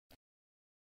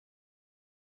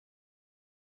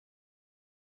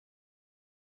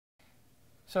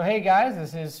So hey guys,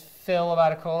 this is Phil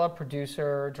Abatecola,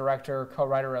 producer, director,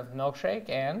 co-writer of Milkshake,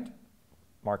 and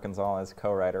Mark Gonzales,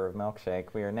 co-writer of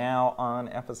Milkshake. We are now on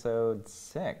episode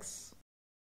 6.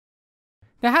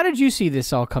 Now, how did you see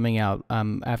this all coming out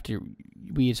after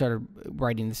we had started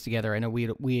writing this together? I know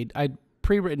I'd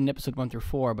pre-written episode 1 through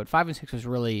 4, but 5 and 6 was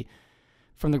really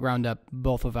from the ground up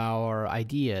both of our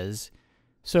ideas.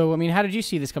 So, I mean, how did you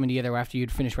see this coming together after you'd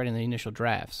finished writing the initial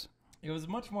drafts? It was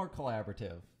much more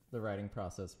collaborative, the writing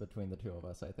process between the two of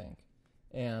us, I think.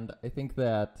 And I think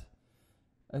that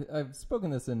I've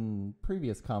spoken this in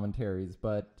previous commentaries,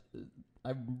 but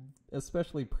I'm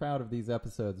especially proud of these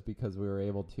episodes because we were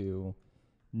able to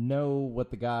know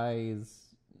what the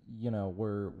guys,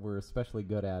 were especially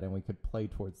good at, and we could play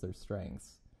towards their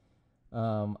strengths.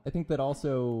 I think that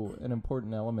also an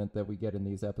important element that we get in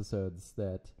these episodes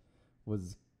that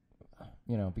was,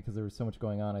 because there was so much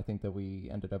going on, I think that we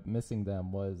ended up missing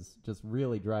them, was just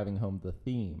really driving home the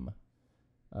theme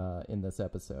in this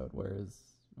episode, whereas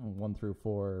 1 through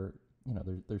 4,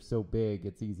 they're so big,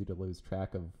 it's easy to lose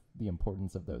track of the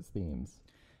importance of those themes.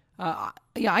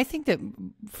 I think that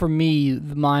for me,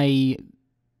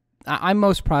 I'm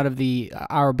most proud of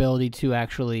our ability to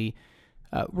actually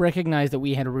recognize that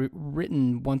we had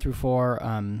written 1 through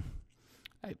 4,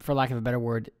 for lack of a better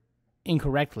word,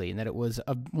 incorrectly, and that it was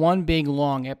one big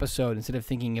long episode instead of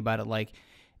thinking about it like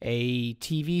a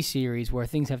TV series where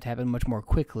things have to happen much more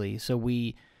quickly. So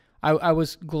I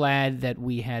was glad that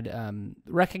we had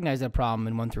recognized that problem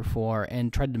in 1 through 4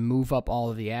 and tried to move up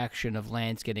all of the action of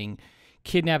Lance getting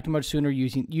kidnapped much sooner,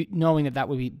 knowing that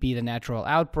would be the natural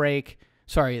outbreak.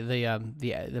 Sorry,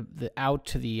 the out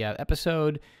to the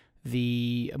episode,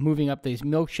 the moving up these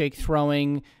milkshake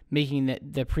throwing, making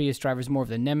the Prius drivers more of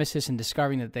the nemesis, and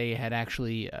discovering that they had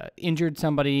actually injured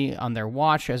somebody on their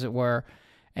watch, as it were,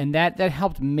 and that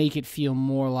helped make it feel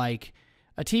more like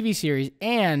a TV series.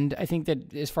 And I think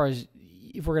that as far as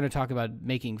if we're going to talk about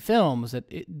making films, that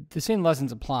the same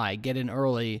lessons apply. Get in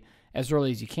as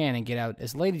early as you can, and get out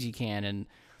as late as you can, and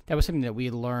that was something that we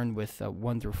had learned with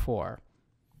 1 through 4.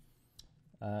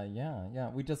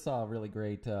 Yeah. We just saw a really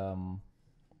great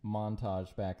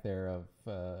montage back there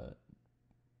of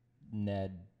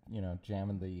Ned,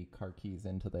 jamming the car keys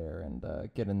into there and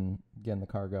getting the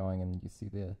car going, and you see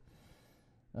the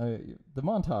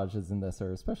montages in this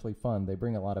are especially fun. They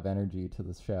bring a lot of energy to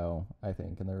the show, I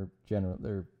think, and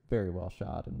they're very well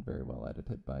shot and very well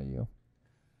edited by you.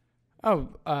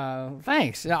 Oh,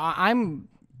 thanks. I'm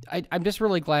just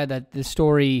really glad that the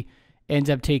story ends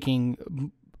up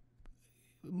taking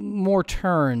more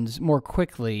turns more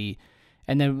quickly,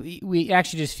 and then we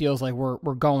actually just feels like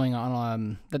we're going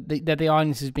on that the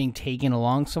audience is being taken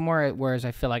along somewhere. Whereas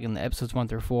I feel like in the episodes 1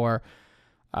 through 4,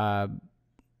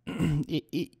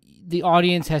 the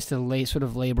audience has to sort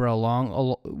of labor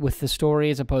along with the story,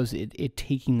 as opposed to it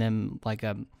taking them like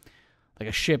a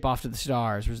ship off to the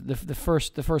stars. The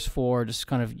first 4 just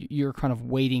kind of, you're kind of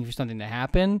waiting for something to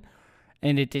happen,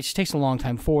 and it just takes a long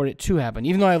time for it to happen.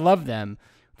 Even though I love them,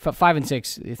 5 and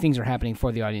 6, things are happening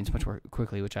for the audience much more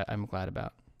quickly, which I'm glad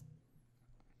about.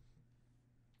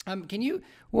 Can you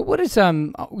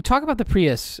talk about the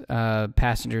Prius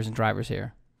passengers and drivers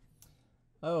here?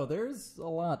 Oh, there's a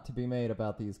lot to be made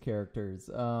about these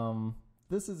characters.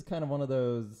 This is kind of one of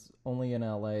those only in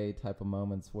LA type of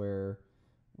moments where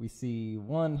we see,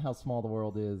 1, how small the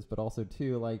world is, but also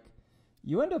 2, like,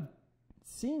 you end up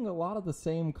seeing a lot of the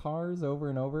same cars over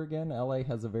and over again. LA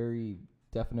has a very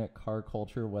definite car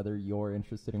culture, whether you're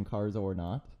interested in cars or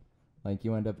not. Like,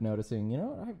 you end up noticing,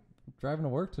 I'm driving to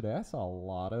work today, I saw a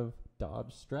lot of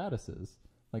Dodge Stratuses,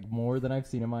 like more than I've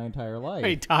seen in my entire life.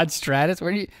 Wait, Dodge Stratus?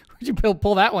 Where'd you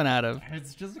pull that one out of?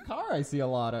 It's just a car I see a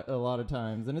lot of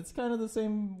times, and it's kind of the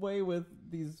same way with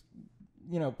these.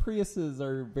 Priuses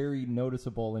are very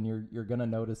noticeable, and you're gonna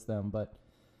notice them. But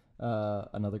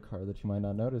another car that you might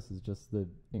not notice is just the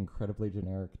incredibly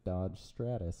generic Dodge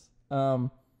Stratus.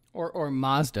 Or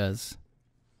Mazdas.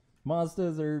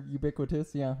 Mazdas are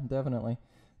ubiquitous, yeah, definitely.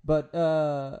 But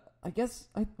I guess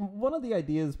one of the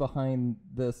ideas behind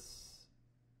this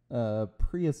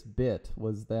Prius bit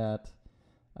was that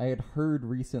I had heard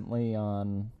recently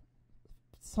on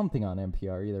something on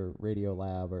NPR, either Radio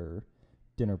Lab or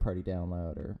Dinner Party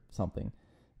Download or something,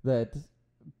 that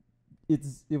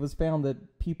it was found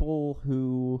that people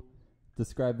who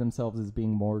describe themselves as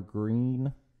being more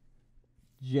green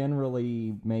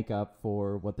generally make up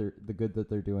for the good that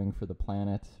they're doing for the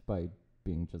planet by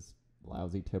being just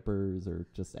lousy tippers or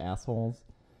just assholes,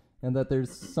 and that there's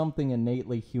something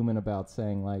innately human about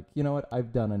saying, like, you know what,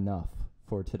 I've done enough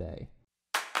for today.